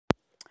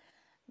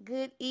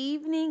Good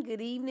evening,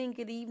 good evening,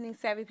 good evening,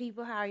 savvy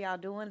people. How are y'all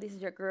doing? This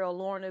is your girl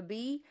Lorna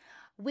B.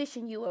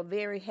 Wishing you a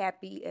very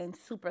happy and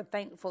super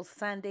thankful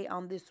Sunday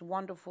on this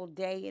wonderful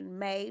day in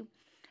May.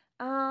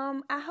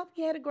 I hope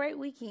you had a great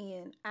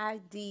weekend. I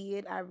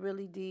did. I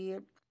really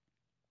did.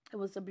 It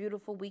was a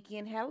beautiful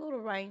weekend. Had a little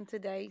rain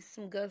today,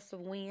 some gusts of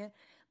wind,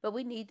 but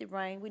we need the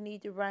rain. We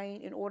need the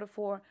rain in order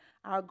for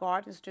our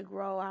gardens to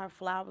grow, our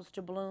flowers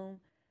to bloom.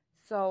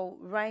 So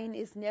rain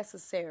is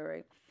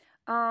necessary.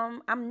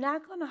 I'm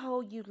not going to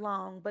hold you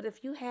long, but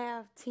if you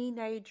have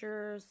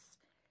teenagers,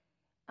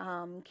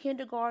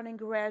 kindergarten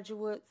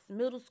graduates,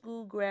 middle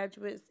school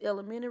graduates,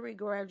 elementary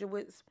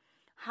graduates,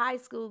 high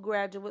school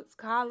graduates,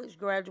 college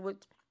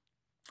graduates,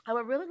 I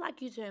would really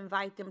like you to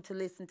invite them to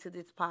listen to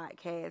this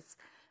podcast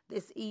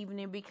this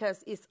evening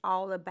because it's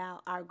all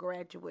about our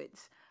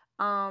graduates.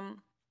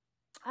 Um,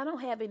 I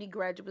don't have any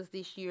graduates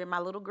this year. My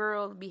little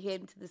girl will be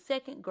heading to the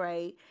second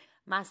grade.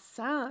 My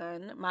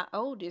son, my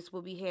oldest,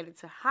 will be headed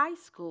to high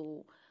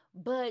school.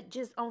 But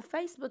just on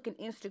Facebook and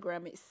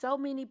Instagram, it's so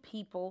many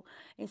people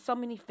and so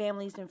many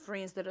families and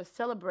friends that are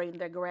celebrating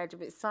their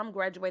graduates. Some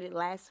graduated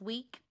last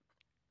week,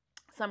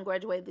 some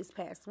graduated this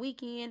past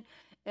weekend,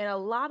 and a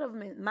lot of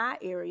them in my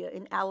area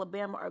in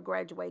Alabama are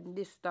graduating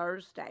this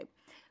Thursday.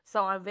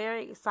 So I'm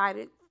very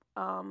excited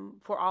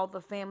for all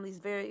the families,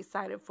 very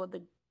excited for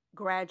the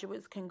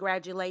graduates.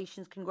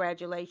 Congratulations,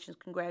 congratulations,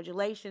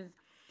 congratulations.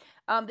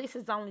 This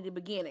is only the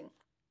beginning.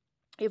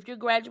 If you're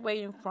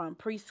graduating from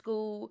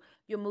preschool,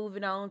 you're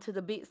moving on to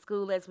the big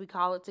school, as we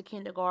call it, to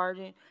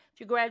kindergarten. If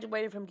you're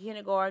graduating from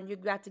kindergarten,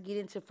 you've got to get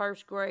into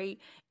first grade.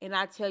 And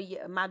I tell you,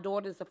 my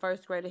daughter's a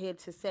first grader, head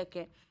to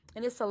second.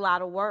 And it's a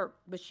lot of work,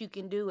 but you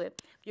can do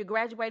it. If you're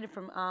graduating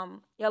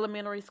from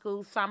elementary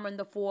school, some are in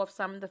the fourth,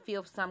 some in the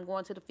fifth, some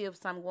going to the fifth,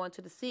 some going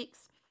to the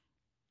sixth,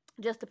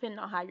 just depending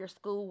on how your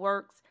school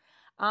works.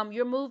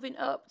 You're moving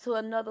up to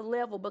another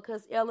level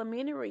because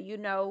elementary,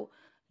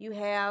 you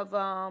have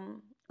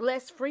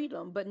less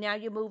freedom, but now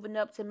you're moving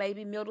up to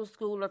maybe middle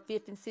school or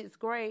fifth and sixth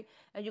grade,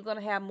 and you're going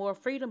to have more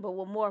freedom. But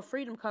with more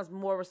freedom comes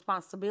more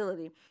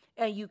responsibility,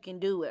 and you can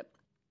do it.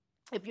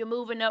 If you're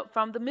moving up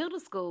from the middle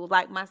school,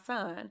 like my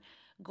son,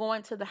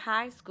 going to the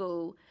high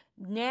school,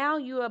 now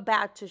you're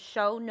about to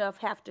show enough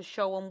have to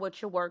show them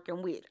what you're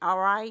working with. All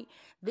right.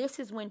 This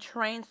is when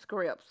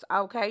transcripts,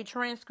 okay,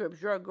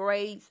 transcripts, your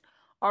grades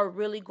are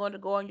really going to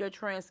go on your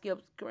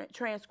transcripts,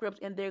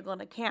 and they're going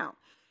to count.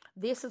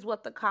 This is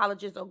what the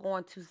colleges are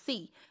going to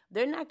see.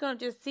 They're not going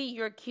to just see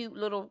your cute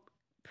little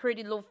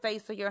pretty little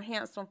face or your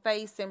handsome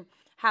face and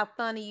how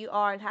funny you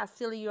are and how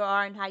silly you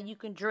are and how you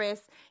can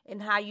dress and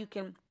how you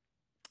can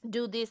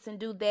do this and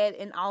do that,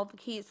 and all the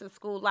kids at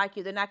school like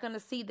you. They're not going to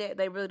see that.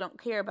 They really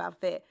don't care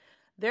about that.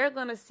 They're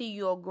going to see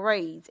your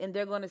grades, and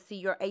they're going to see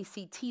your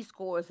ACT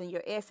scores and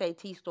your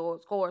SAT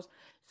scores.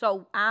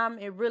 So I'm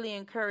really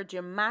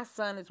encouraging my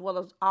son, as well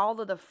as all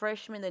of the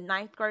freshmen, the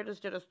ninth graders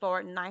that are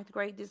starting ninth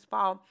grade this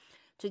fall,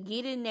 to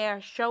get in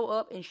there, show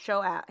up, and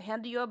show out.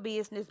 Handle your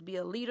business, be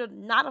a leader,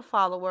 not a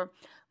follower.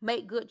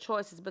 Make good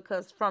choices,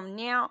 because from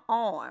now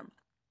on,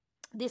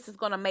 this is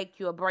going to make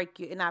you or break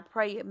you, and I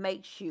pray it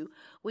makes you.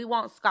 We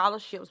want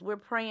scholarships. We're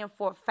praying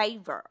for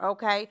favor,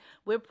 okay?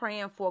 We're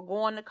praying for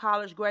going to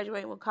college,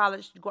 graduating with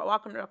college,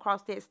 walking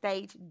across that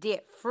stage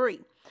debt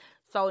free.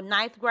 So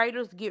ninth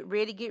graders, get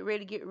ready, get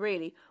ready, get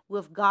ready.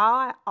 With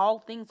God, all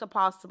things are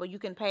possible. You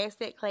can pass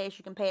that class,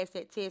 you can pass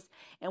that test,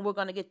 and we're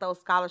going to get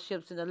those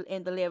scholarships in the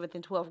 11th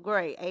and 12th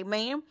grade.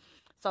 Amen.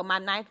 So my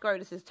ninth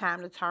graders, it's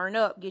time to turn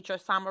up. Get your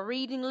summer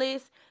reading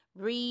list,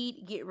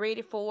 read, get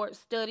ready for it,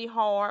 study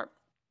hard.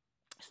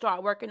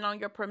 Start working on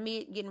your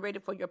permit, getting ready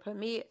for your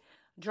permit,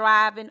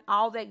 driving,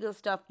 all that good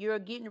stuff. You're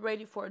getting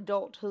ready for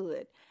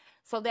adulthood.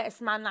 So that's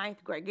my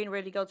ninth grade, getting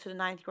ready to go to the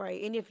ninth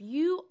grade. And if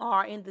you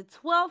are in the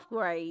 12th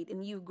grade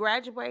and you've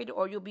graduated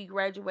or you'll be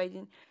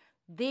graduating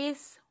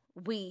this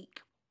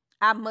week,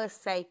 I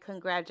must say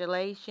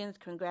congratulations,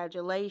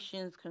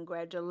 congratulations,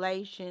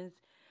 congratulations.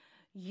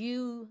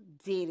 You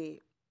did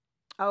it.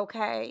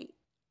 Okay?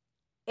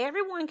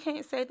 Everyone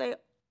can't say they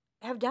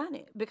have done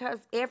it because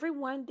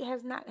everyone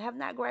has not have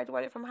not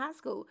graduated from high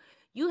school.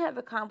 You have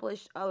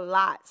accomplished a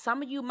lot.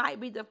 Some of you might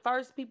be the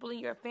first people in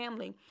your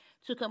family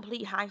to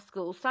complete high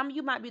school. Some of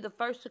you might be the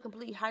first to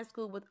complete high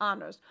school with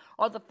honors,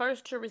 or the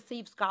first to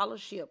receive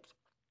scholarships,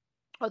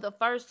 or the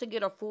first to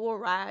get a full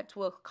ride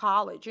to a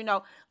college,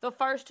 the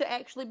first to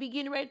actually be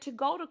getting ready to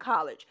go to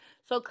college.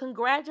 So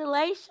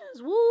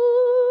congratulations.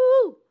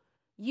 Woo!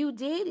 You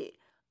did it.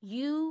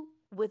 You,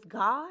 with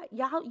God,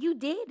 y'all, you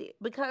did it.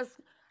 Because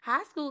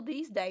high school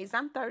these days,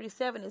 I'm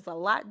 37, is a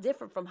lot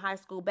different from high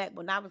school back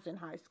when I was in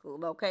high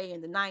school, okay,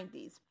 in the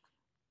 90s.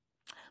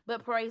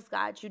 But praise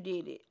God, you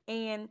did it.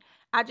 And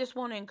I just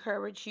want to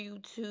encourage you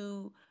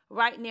to,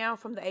 right now,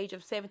 from the age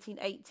of 17,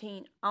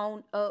 18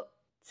 on up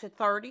to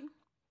 30,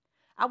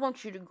 I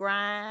want you to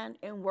grind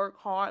and work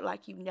hard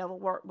like you've never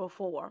worked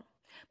before.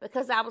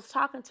 Because I was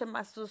talking to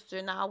my sister,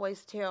 and I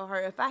always tell her,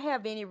 if I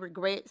have any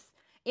regrets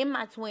in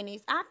my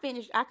 20s,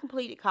 I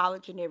completed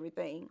college and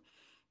everything.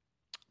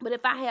 But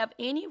if I have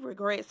any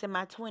regrets in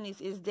my 20s,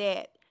 is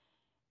that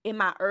in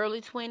my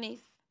early 20s,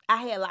 I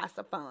had lots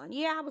of fun.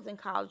 Yeah, I was in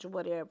college or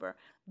whatever,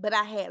 but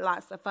I had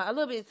lots of fun. A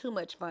little bit too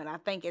much fun, I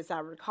think, as I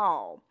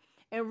recall.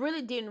 And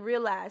really didn't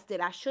realize that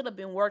I should have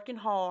been working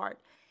hard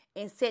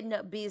and setting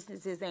up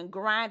businesses and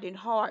grinding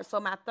hard so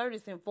my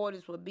 30s and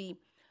 40s would be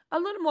a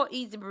little more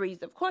easy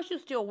breeze. Of course, you're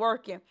still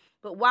working,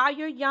 but while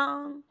you're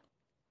young,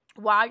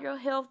 while you're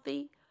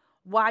healthy,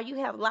 while you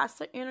have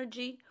lots of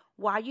energy,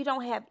 while you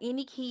don't have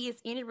any kids,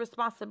 any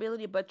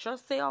responsibility but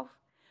yourself,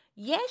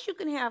 yes, you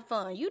can have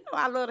fun. You know,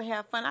 I love to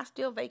have fun. I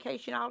still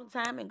vacation all the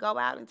time and go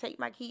out and take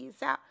my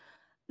kids out.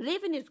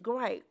 Living is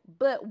great,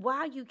 but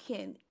while you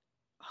can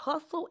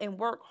hustle and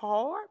work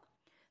hard,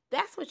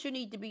 that's what you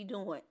need to be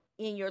doing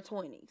in your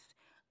 20s.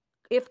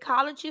 If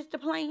college is the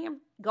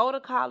plan, go to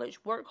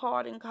college, work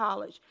hard in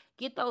college,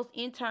 get those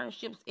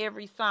internships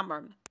every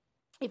summer.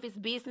 If it's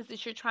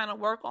businesses you're trying to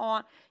work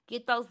on,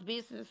 get those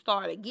businesses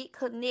started, get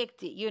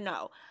connected,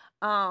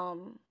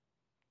 Um,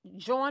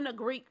 join a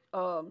Greek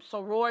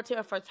sorority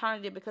or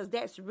fraternity because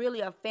that's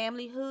really a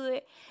family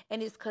hood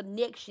and it's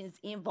connections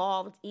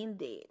involved in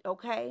that,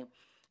 okay?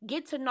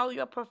 Get to know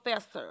your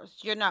professors,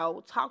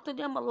 talk to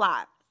them a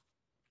lot.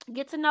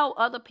 Get to know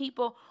other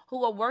people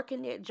who are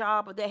working that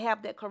job or that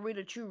have that career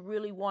that you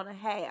really want to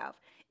have.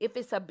 If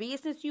it's a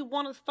business you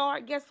want to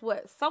start, guess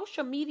what?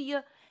 Social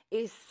media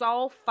is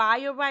so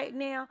fire right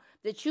now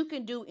that you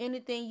can do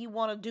anything you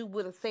want to do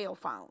with a cell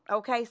phone.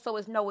 Okay, so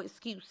it's no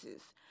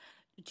excuses.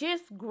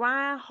 Just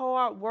grind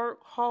hard,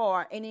 work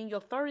hard, and in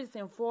your 30s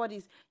and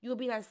 40s, you'll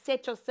be able to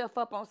set yourself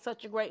up on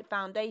such a great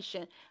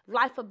foundation.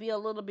 Life will be a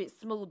little bit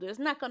smoother. It's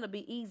not going to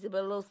be easy,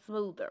 but a little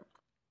smoother.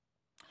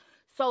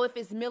 So if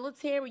it's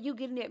military, you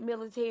get in that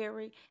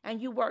military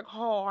and you work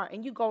hard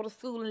and you go to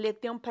school and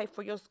let them pay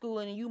for your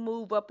schooling and you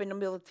move up in the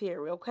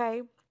military,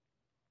 okay?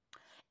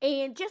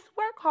 And just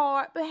work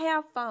hard, but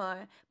have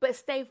fun, but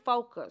stay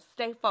focused.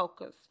 Stay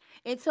focused.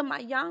 And to my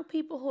young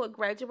people who are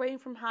graduating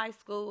from high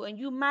school and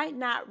you might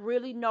not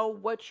really know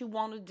what you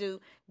want to do,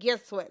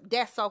 guess what?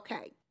 That's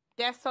okay.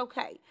 That's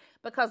okay.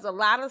 Because a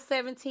lot of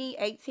 17,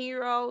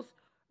 18-year olds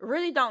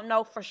really don't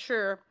know for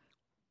sure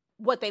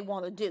what they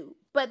want to do.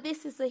 But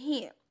this is a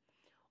hint.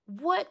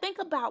 Think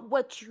about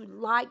what you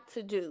like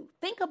to do.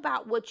 Think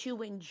about what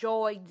you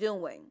enjoy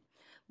doing.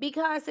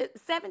 Because at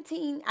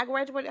 17, I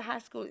graduated high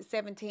school at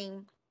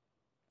 17.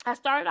 I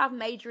started off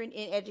majoring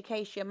in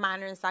education,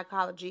 minor in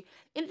psychology,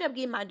 ended up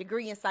getting my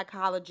degree in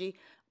psychology,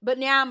 but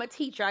now I'm a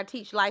teacher. I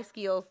teach life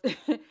skills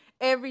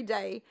every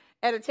day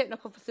at a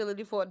technical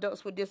facility for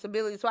adults with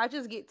disabilities. So I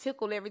just get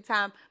tickled every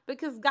time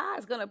because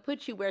God's going to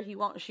put you where he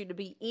wants you to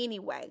be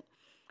anyway.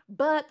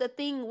 But the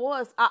thing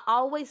was, I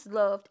always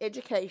loved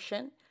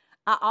education.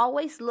 I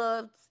always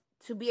loved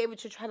to be able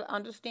to try to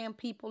understand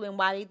people and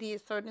why they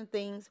did certain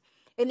things.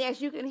 And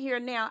as you can hear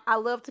now, I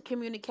love to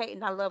communicate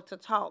and I love to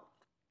talk.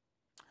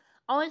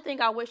 Only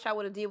thing I wish I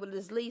would have did with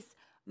is at least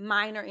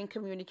minor in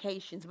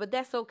communications, but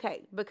that's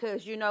okay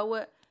because you know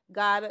what?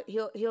 God,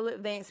 he'll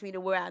advance me to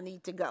where I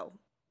need to go,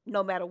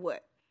 no matter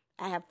what.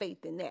 I have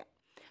faith in that.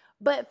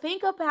 But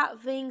think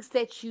about things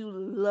that you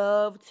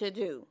love to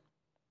do,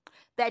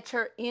 that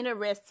you're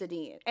interested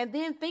in. And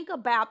then think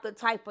about the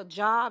type of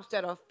jobs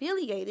that are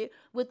affiliated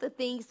with the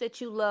things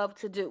that you love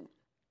to do.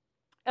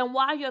 And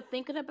while you're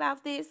thinking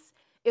about this,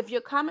 if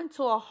you're coming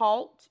to a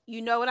halt,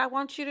 you know what I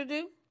want you to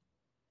do?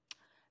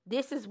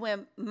 This is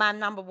when my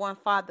number one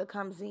father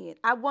comes in.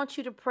 I want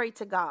you to pray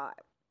to God.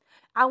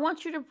 I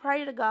want you to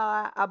pray to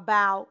God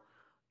about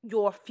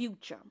your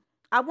future.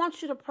 I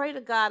want you to pray to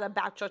God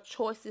about your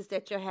choices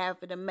that you're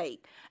having to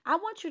make. I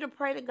want you to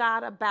pray to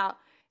God about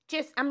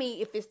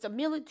if it's the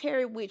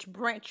military, which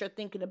branch you're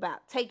thinking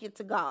about, take it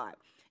to God.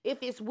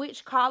 If it's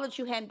which college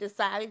you hadn't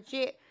decided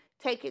yet,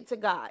 take it to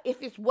God.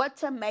 If it's what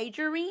to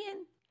major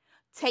in,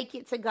 take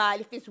it to God.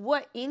 If it's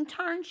what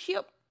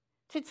internship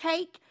to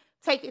take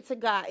it to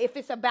God. If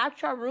it's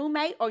about your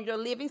roommate or your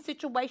living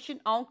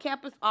situation on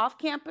campus, off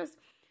campus,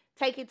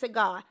 take it to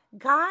God.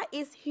 God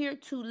is here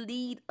to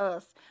lead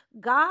us.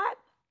 God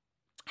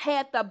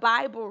had the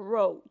Bible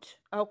wrote,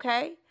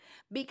 okay?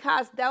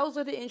 Because those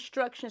are the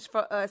instructions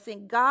for us.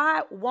 And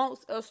God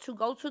wants us to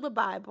go to the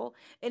Bible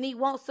and he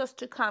wants us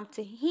to come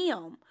to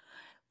him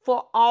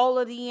for all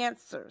of the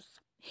answers.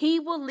 He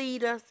will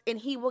lead us and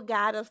he will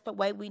guide us the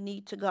way we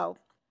need to go.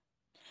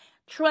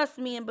 Trust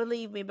me and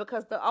believe me,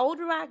 because the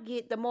older I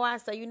get, the more I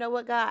say, you know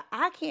what, God,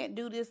 I can't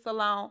do this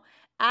alone.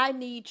 I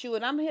need you.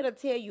 And I'm here to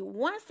tell you,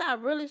 once I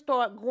really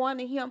start going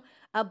to him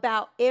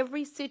about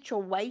every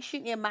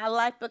situation in my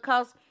life,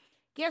 because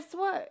guess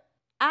what?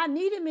 I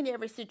need him in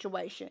every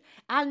situation.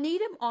 I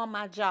need him on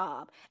my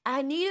job.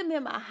 I need him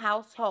in my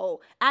household.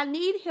 I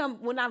need him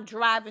when I'm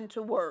driving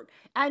to work.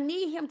 I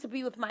need him to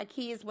be with my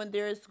kids when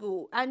they're at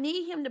school. I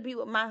need him to be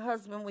with my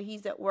husband when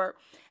he's at work.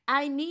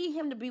 I need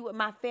him to be with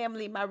my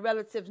family, my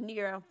relatives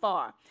near and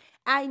far.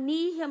 I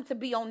need him to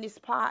be on this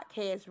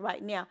podcast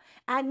right now.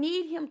 I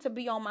need him to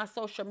be on my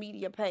social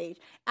media page.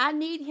 I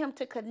need him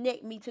to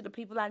connect me to the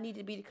people I need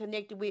to be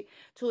connected with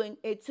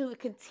to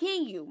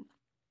continue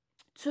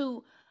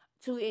to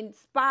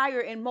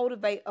inspire and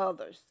motivate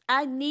others.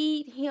 I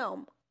need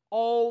him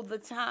all the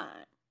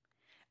time.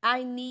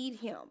 I need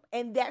him.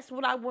 And that's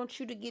what I want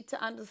you to get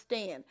to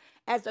understand.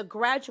 As a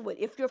graduate,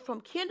 if you're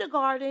from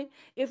kindergarten,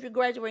 if you're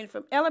graduating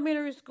from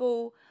elementary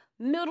school,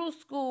 middle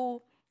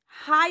school,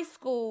 high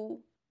school,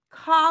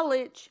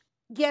 college,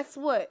 guess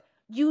what?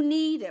 You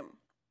need him.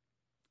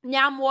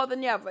 Now more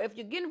than ever, if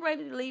you're getting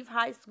ready to leave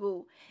high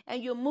school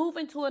and you're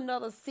moving to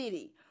another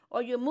city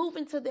or you're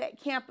moving to that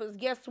campus,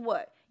 guess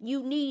what?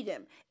 You need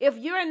him. If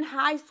you're in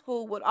high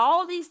school with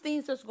all these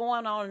things that's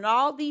going on and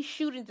all these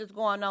shootings that's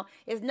going on,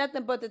 it's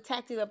nothing but the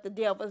tactic of the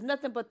devil. It's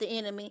nothing but the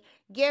enemy.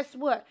 Guess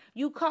what?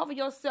 You cover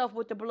yourself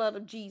with the blood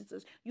of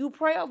Jesus. You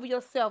pray over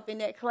yourself in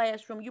that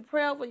classroom. You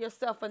pray over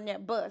yourself in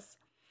that bus.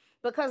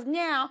 Because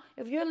now,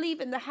 if you're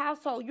leaving the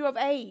household, you're of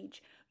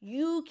age.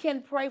 You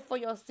can pray for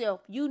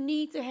yourself. You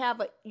need to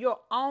have your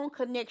own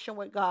connection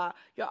with God,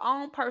 your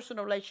own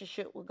personal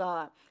relationship with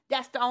God.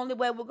 That's the only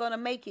way we're going to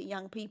make it,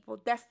 young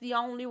people. That's the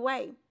only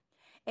way.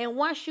 And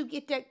once you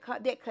get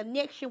that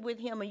connection with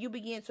him and you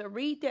begin to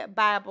read that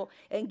Bible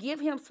and give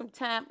him some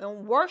time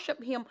and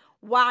worship him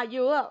while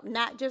you're up,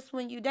 not just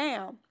when you're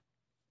down,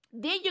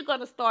 then you're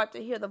going to start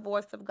to hear the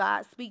voice of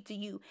God speak to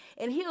you.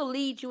 And he'll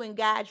lead you and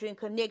guide you and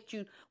connect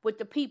you with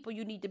the people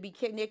you need to be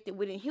connected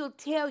with. And he'll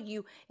tell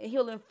you and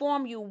he'll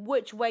inform you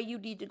which way you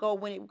need to go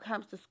when it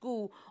comes to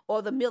school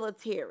or the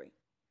military.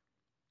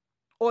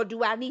 Or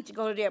do I need to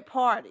go to that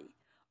party?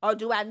 Or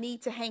do I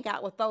need to hang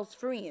out with those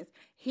friends?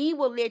 He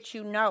will let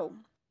you know.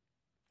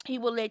 He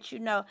will let you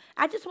know.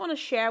 I just want to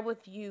share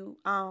with you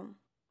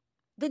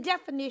the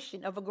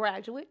definition of a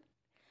graduate.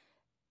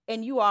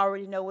 And you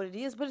already know what it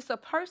is, but it's a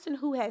person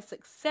who has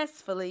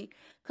successfully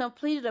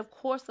completed a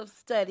course of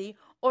study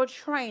or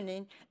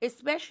training,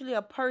 especially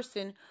a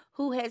person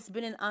who has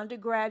been an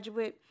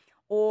undergraduate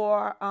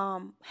or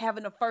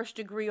having a first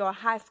degree or a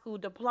high school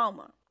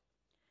diploma.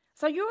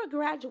 So you're a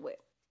graduate.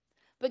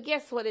 But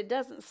guess what? It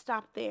doesn't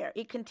stop there.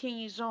 It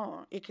continues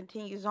on. It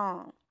continues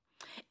on.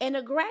 And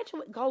a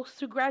graduate goes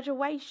through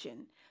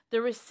graduation,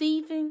 the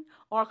receiving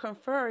or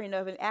conferring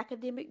of an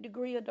academic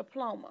degree or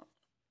diploma.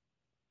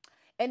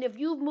 And if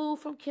you've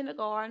moved from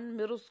kindergarten,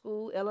 middle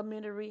school,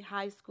 elementary,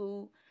 high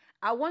school,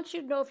 I want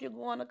you to know if you're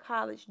going to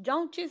college,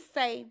 don't just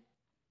say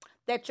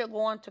that you're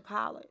going to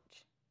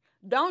college.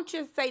 Don't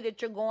just say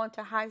that you're going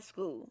to high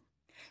school.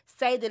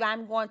 Say that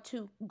I'm going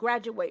to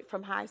graduate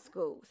from high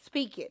school.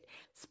 Speak it.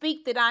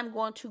 Speak that I'm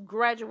going to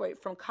graduate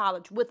from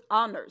college with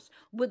honors,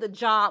 with a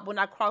job when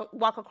I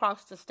walk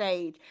across the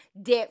stage,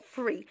 debt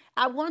free.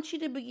 I want you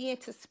to begin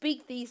to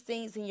speak these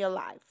things in your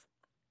life.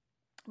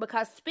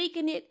 Because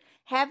speaking it,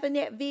 having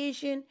that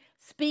vision,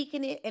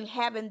 speaking it, and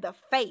having the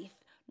faith,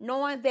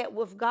 knowing that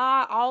with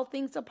God all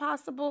things are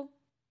possible,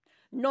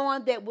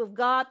 knowing that with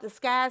God the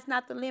sky's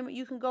not the limit,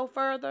 you can go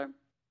further,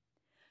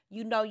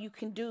 you know you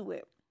can do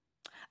it.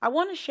 I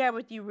want to share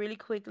with you really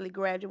quickly,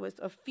 graduates,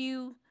 a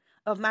few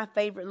of my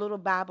favorite little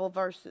Bible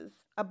verses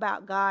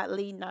about God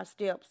leading our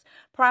steps.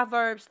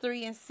 Proverbs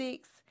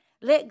 3:6,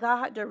 let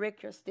God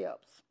direct your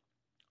steps.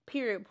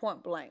 Period,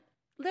 point blank.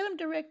 Let him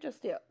direct your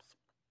steps.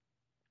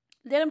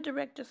 Let him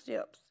direct your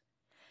steps.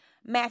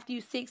 Matthew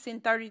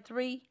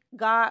 6:33,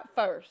 God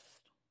first.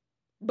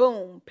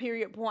 Boom,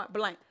 period, point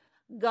blank.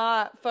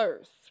 God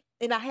first.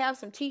 And I have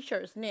some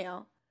t-shirts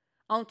now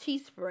on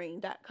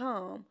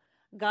teespring.com.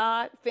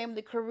 God,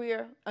 family,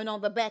 career, and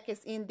on the back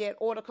is in that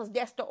order because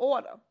that's the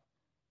order.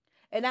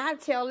 And I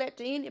tell that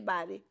to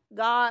anybody.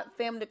 God,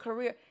 family,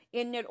 career,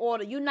 in that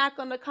order. You're not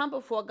going to come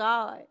before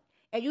God.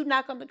 And you're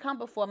not going to come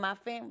before my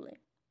family.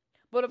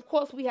 But of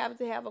course, we have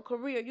to have a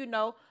career,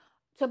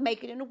 to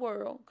make it in the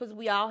world, because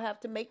we all have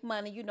to make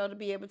money, to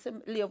be able to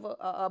live a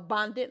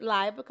abundant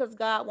life, because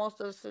God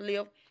wants us to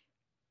live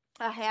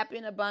a happy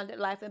and abundant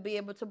life and be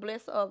able to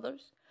bless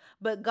others.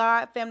 But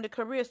God, family,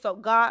 career, so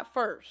God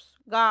first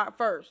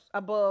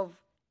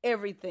above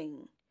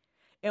everything.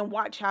 And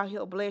watch how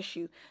he'll bless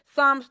you.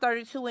 Psalms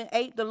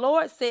 32:8, the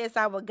Lord says,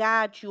 I will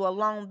guide you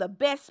along the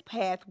best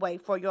pathway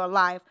for your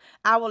life.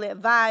 I will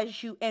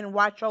advise you and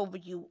watch over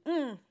you.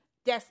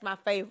 That's my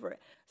favorite.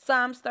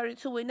 Psalms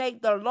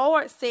 32:8, the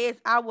Lord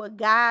says, I will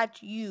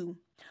guide you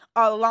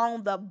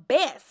along the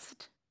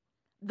best,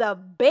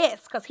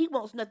 because he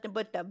wants nothing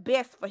but the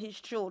best for his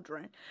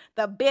children,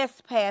 the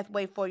best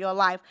pathway for your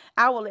life.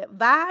 I will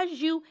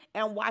advise you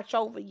and watch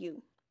over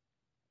you.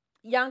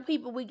 Young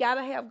people, we got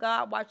to have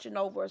God watching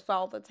over us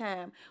all the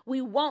time.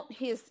 We want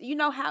his,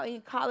 how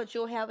in college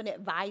you'll have an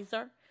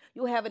advisor.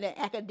 You'll have an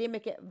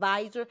academic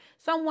advisor,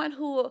 someone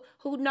who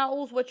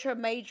knows what you're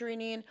majoring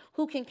in,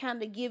 who can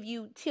kind of give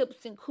you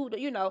tips and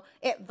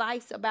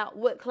advice about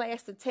what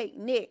class to take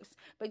next.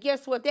 But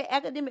guess what? That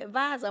academic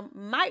advisor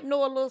might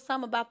know a little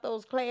something about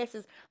those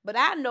classes, but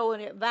I know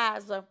an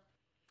advisor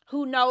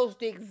who knows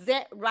the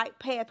exact right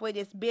pathway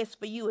that's best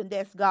for you, and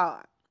that's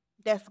God.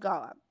 That's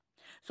God.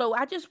 So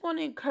I just want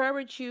to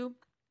encourage you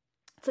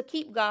to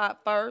keep God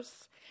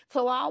first.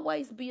 So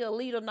always be a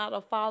leader, not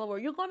a follower.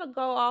 You're going to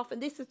go off,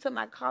 and this is to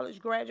my college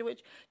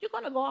graduates, you're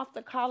going to go off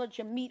to college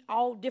and meet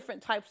all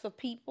different types of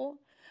people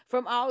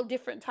from all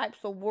different types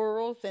of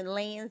worlds and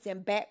lands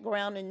and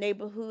background and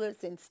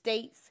neighborhoods and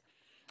states,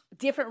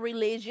 different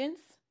religions.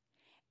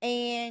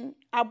 And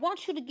I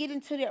want you to get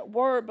into that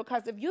word,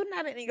 because if you're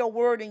not in your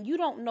word and you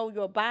don't know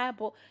your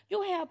Bible,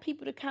 you'll have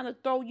people to kind of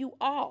throw you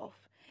off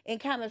and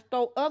kind of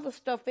throw other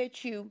stuff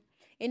at you.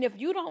 And if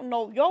you don't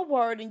know your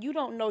word and you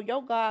don't know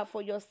your God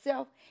for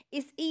yourself,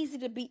 it's easy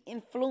to be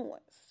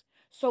influenced.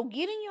 So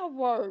get in your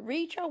word,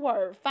 read your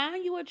word,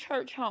 find you a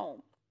church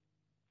home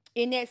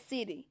in that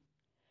city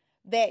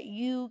that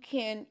you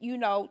can,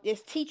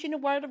 that's teaching the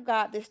word of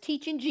God, that's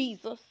teaching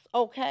Jesus,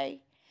 okay?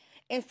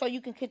 And so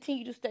you can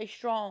continue to stay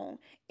strong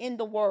in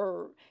the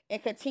word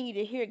and continue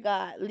to hear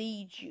God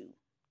lead you,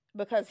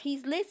 because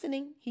he's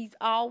listening. He's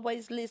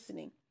always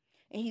listening,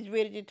 and he's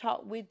ready to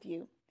talk with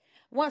you.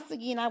 Once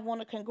again, I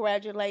want to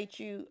congratulate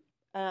you.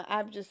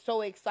 I'm just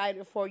so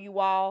excited for you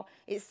all.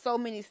 It's so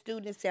many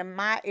students in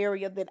my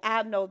area that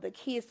I know the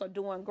kids are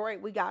doing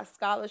great. We got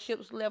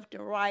scholarships left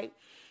and right.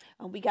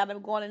 We got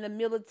them going in the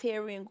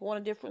military and going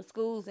to different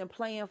schools and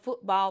playing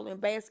football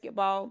and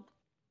basketball,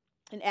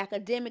 and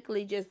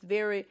academically just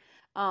very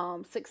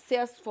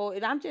successful.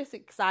 And I'm just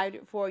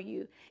excited for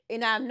you.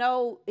 And I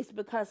know it's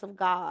because of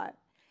God.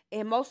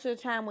 And most of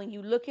the time, when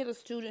you look at a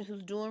student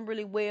who's doing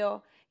really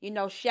well,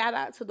 shout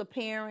out to the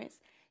parents.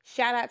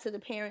 Shout out to the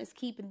parents,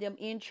 keeping them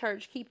in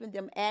church, keeping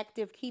them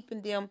active,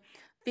 keeping them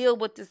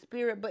filled with the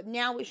Spirit. But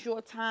now it's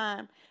your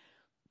time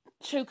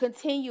to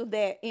continue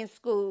that in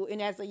school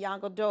and as a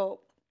young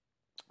adult.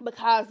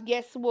 Because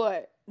guess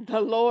what?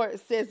 The Lord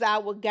says, I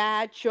will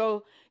guide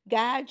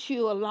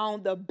you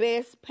along the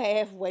best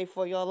pathway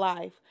for your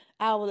life.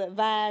 I will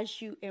advise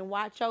you and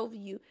watch over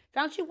you.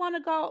 Don't you want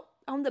to go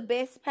on the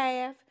best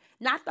path?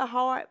 Not the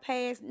hard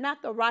path,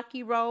 not the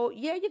rocky road.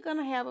 Yeah, you're going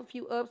to have a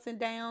few ups and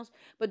downs,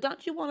 but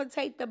don't you want to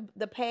take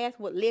the path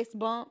with less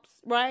bumps,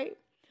 right?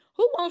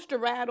 Who wants to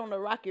ride on a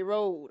rocky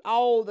road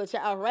all the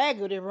time, a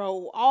raggedy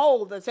road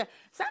all the time?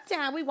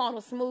 Sometimes we want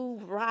a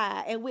smooth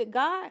ride, and with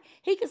God,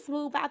 He can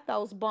smooth out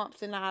those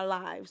bumps in our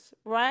lives,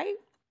 right?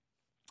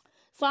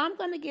 So I'm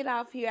going to get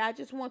off here. I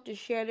just want to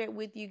share that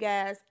with you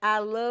guys. I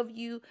love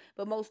you,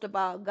 but most of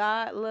all,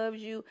 God loves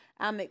you.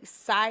 I'm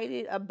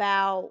excited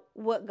about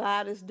what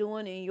God is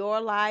doing in your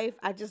life.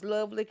 I just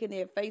love looking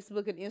at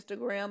Facebook and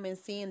Instagram and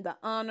seeing the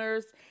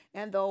honors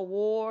and the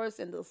awards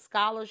and the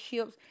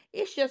scholarships.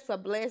 It's just a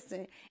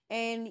blessing.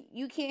 And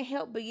you can't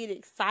help but get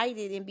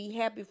excited and be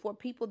happy for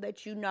people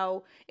that you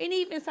know. And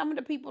even some of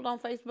the people on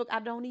Facebook I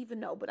don't even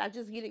know, but I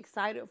just get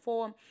excited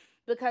for them,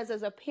 because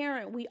as a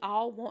parent, we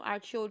all want our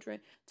children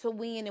to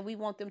win and we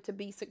want them to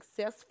be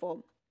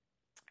successful.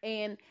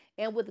 And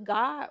with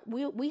God,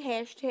 we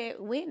hashtag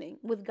winning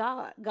with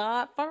God.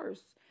 God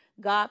first.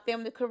 God,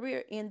 family,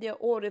 career in their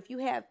order. If you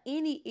have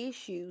any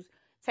issues,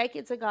 take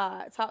it to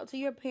God. Talk to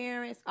your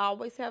parents.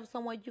 Always have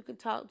someone you can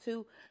talk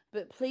to.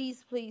 But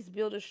please, please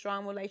build a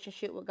strong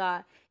relationship with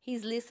God.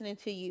 He's listening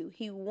to you.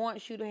 He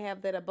wants you to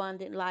have that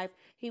abundant life.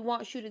 He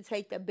wants you to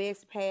take the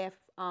best path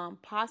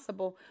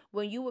possible.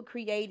 When you were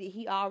created,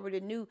 He already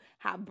knew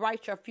how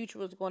bright your future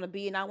was going to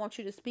be. And I want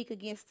you to speak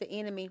against the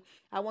enemy.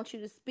 I want you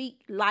to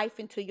speak life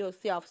into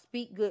yourself.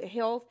 Speak good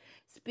health.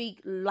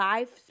 Speak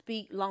life.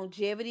 Speak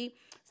longevity.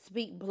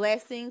 Speak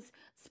blessings.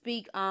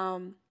 Speak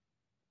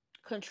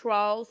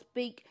control.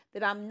 Speak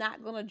that I'm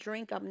not gonna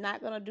drink. I'm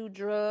not gonna do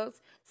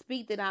drugs.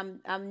 Speak that I'm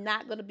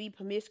not gonna be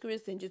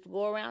promiscuous and just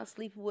go around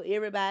sleeping with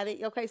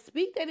everybody. Okay,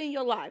 speak that in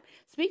your life.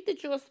 Speak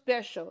that you're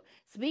special.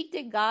 Speak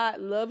that God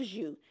loves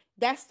you.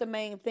 That's the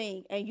main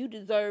thing, and you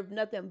deserve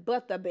nothing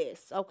but the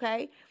best.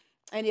 Okay.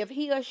 And if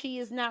he or she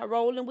is not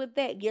rolling with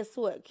that, guess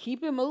what?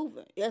 Keep it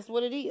moving. That's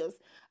what it is.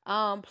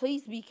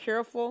 Please be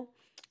careful.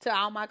 To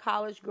all my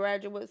college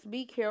graduates,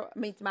 be careful. I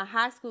mean, to my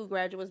high school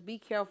graduates, be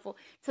careful.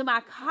 To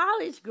my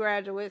college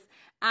graduates,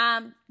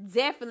 I'm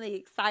definitely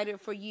excited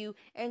for you.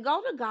 And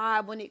go to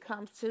God when it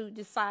comes to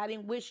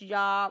deciding which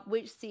job,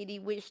 which city,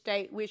 which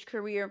state, which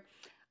career.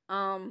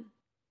 Um,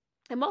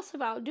 and most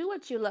of all, do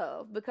what you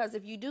love, because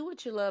if you do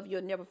what you love,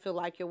 you'll never feel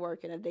like you're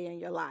working a day in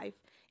your life.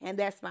 And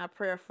that's my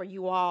prayer for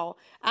you all.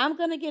 I'm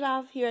going to get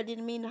off here. I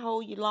didn't mean to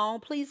hold you long.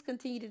 Please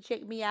continue to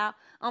check me out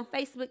on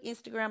Facebook,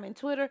 Instagram, and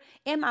Twitter,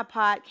 and my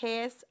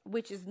podcast,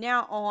 which is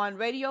now on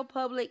Radio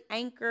Public,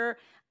 Anchor,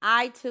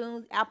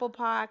 iTunes, Apple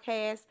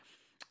Podcasts.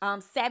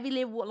 Savvy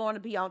Live with Lorna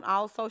B on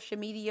all social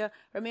media.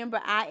 Remember,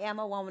 I am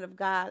a woman of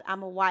God.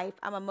 I'm a wife.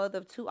 I'm a mother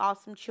of two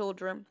awesome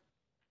children.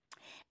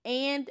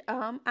 And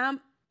I'm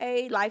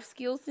a life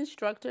skills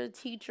instructor,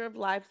 teacher of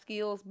life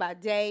skills by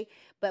day.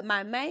 But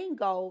my main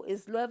goal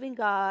is loving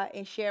God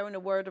and sharing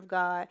the word of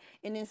God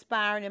and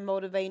inspiring and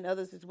motivating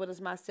others as well as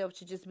myself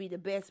to just be the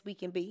best we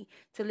can be,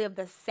 to live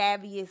the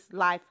savviest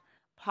life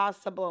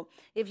possible.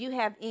 If you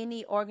have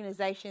any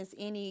organizations,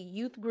 any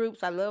youth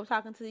groups, I love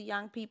talking to the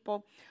young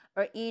people,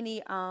 or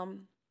any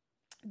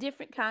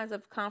different kinds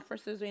of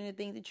conferences or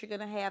anything that you're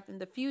going to have in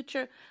the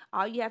future,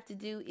 all you have to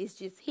do is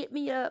just hit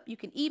me up. You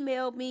can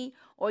email me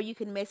or you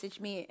can message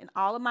me, and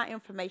all of my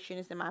information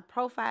is in my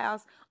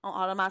profiles on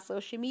all of my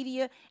social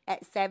media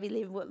at Savvy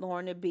Living with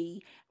Lorna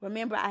B.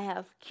 Remember, I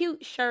have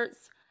cute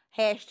shirts,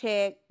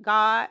 Hashtag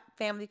God,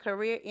 family,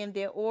 career in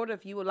their order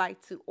if you would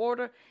like to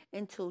order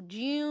until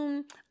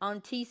June on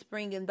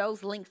Teespring. And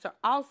those links are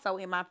also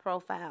in my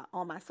profile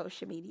on my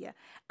social media.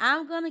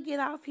 I'm going to get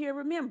off here.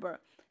 Remember,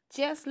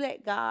 just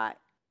let God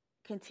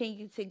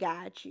continue to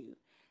guide you.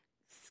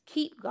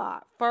 Keep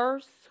God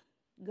first,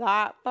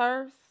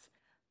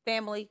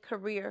 family,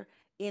 career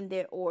in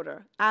their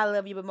order. I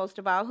love you, but most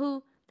of all,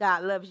 who?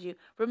 God loves you.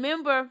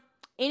 Remember,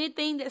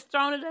 anything that's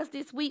thrown at us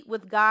this week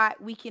with God,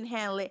 we can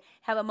handle it.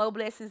 Have a more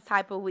blessings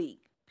type of week.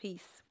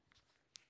 Peace.